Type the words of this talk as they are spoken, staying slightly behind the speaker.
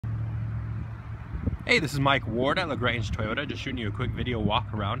Hey, this is Mike Ward at Lagrange Toyota, just shooting you a quick video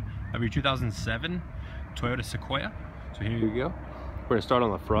walk around of your 2007 Toyota Sequoia. So here you go. We're gonna start on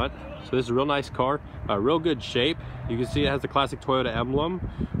the front. So this is a real nice car, real good shape. You can see it has the classic Toyota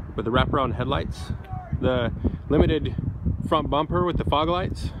emblem with the wraparound headlights, the limited front bumper with the fog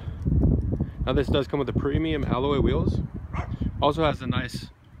lights. Now this does come with the premium alloy wheels. Also has a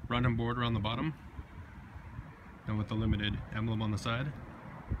nice run-in board around the bottom and with the limited emblem on the side.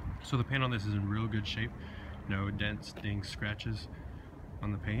 So the paint on this is in real good shape. No dents, dings, scratches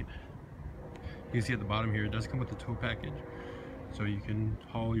on the paint. You can see at the bottom here, it does come with the tow package. So you can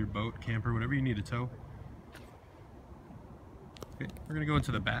haul your boat, camper, whatever you need to tow. Okay, we're gonna go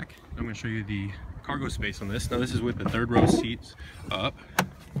into the back. I'm gonna show you the cargo space on this. Now this is with the third row seats up.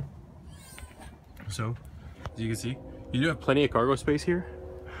 So, as you can see, you do have plenty of cargo space here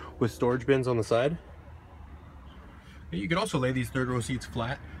with storage bins on the side. You can also lay these third row seats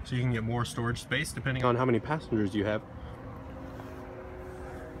flat so you can get more storage space depending on how many passengers you have.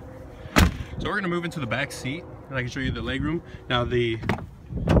 So we're going to move into the back seat and I can show you the legroom. Now the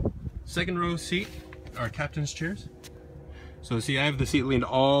second row seat are captain's chairs. So see, I have the seat leaned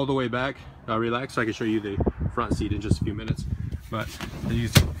all the way back, relaxed, so I can show you the front seat in just a few minutes. But you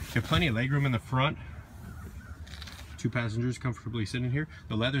have plenty of legroom in the front. Two passengers comfortably sitting here.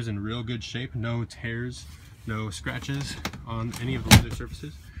 The leather's in real good shape, no tears, no scratches on any of the leather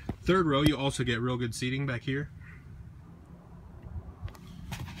surfaces. Third row, you also get real good seating back here.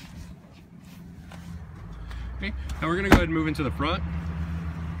 Okay, now we're gonna go ahead and move into the front.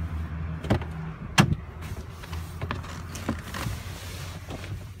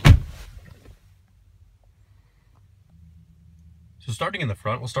 So starting in the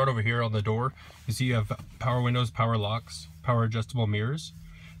front, we'll start over here on the door. You see you have power windows, power locks, power adjustable mirrors.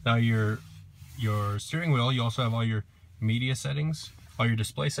 Now your steering wheel, you also have all your media settings, all your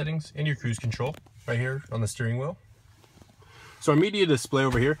display settings, and your cruise control right here on the steering wheel. So our media display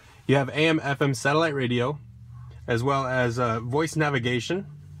over here, you have AM, FM satellite radio, as well as voice navigation.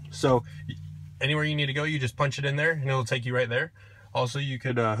 So anywhere you need to go, you just punch it in there and it'll take you right there. Also, you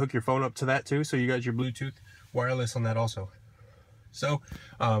could hook your phone up to that too, so you got your Bluetooth wireless on that also. So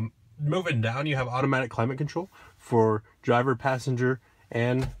moving down, you have automatic climate control for driver, passenger,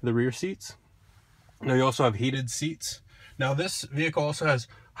 and the rear seats. Now you also have heated seats. Now this vehicle also has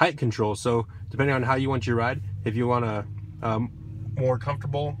height control, so depending on how you want your ride, if you want a more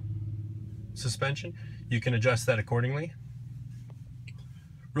comfortable suspension, you can adjust that accordingly.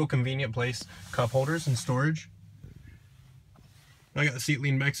 Real convenient place, cup holders and storage. I got the seat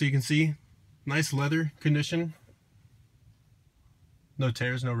leaned back so you can see. Nice leather condition. No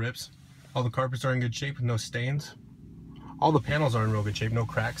tears, no rips. All the carpets are in good shape with no stains. All the panels are in real good shape, no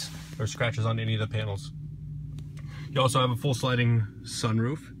cracks or scratches on any of the panels. You also have a full sliding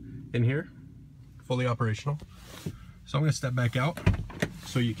sunroof in here, fully operational. So I'm gonna step back out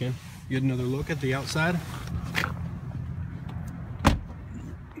so you can get another look at the outside.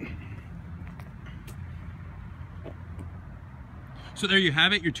 So there you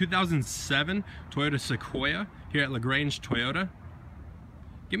have it, your 2007 Toyota Sequoia here at Lagrange Toyota.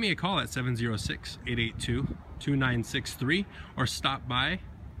 Give me a call at 706-882-2963 or stop by.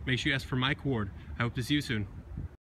 Make sure you ask for Mike Ward. I hope to see you soon.